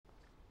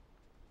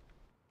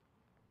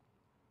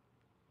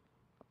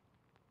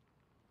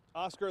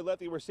Oscar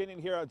Lethy, we're standing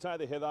here outside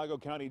the Hidalgo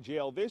County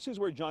Jail. This is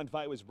where John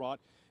Fite was brought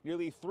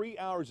nearly 3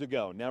 hours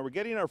ago. Now we're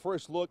getting our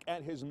first look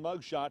at his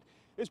mugshot.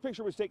 This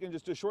picture was taken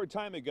just a short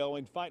time ago,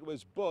 and Fite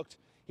was booked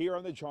here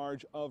on the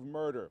charge of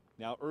murder.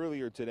 Now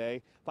earlier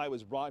today, Fite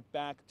was brought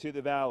back to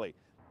the valley.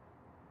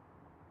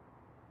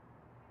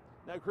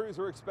 Now crews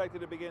are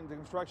expected to begin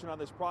construction on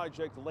this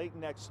project late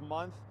next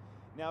month.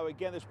 Now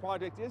again, this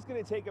project is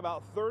going to take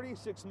about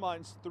 36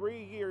 months,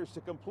 3 years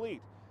to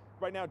complete.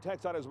 Right now,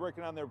 TxDOT is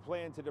working on their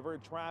plan to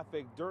divert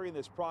traffic during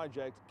this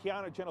project.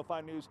 Kiana, Channel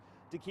 5 News,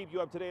 to keep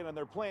you up to date on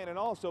their plan and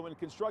also when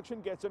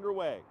construction gets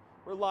underway.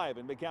 We're live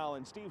in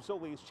McAllen. Steve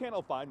Soliz,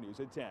 Channel 5 News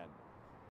at 10.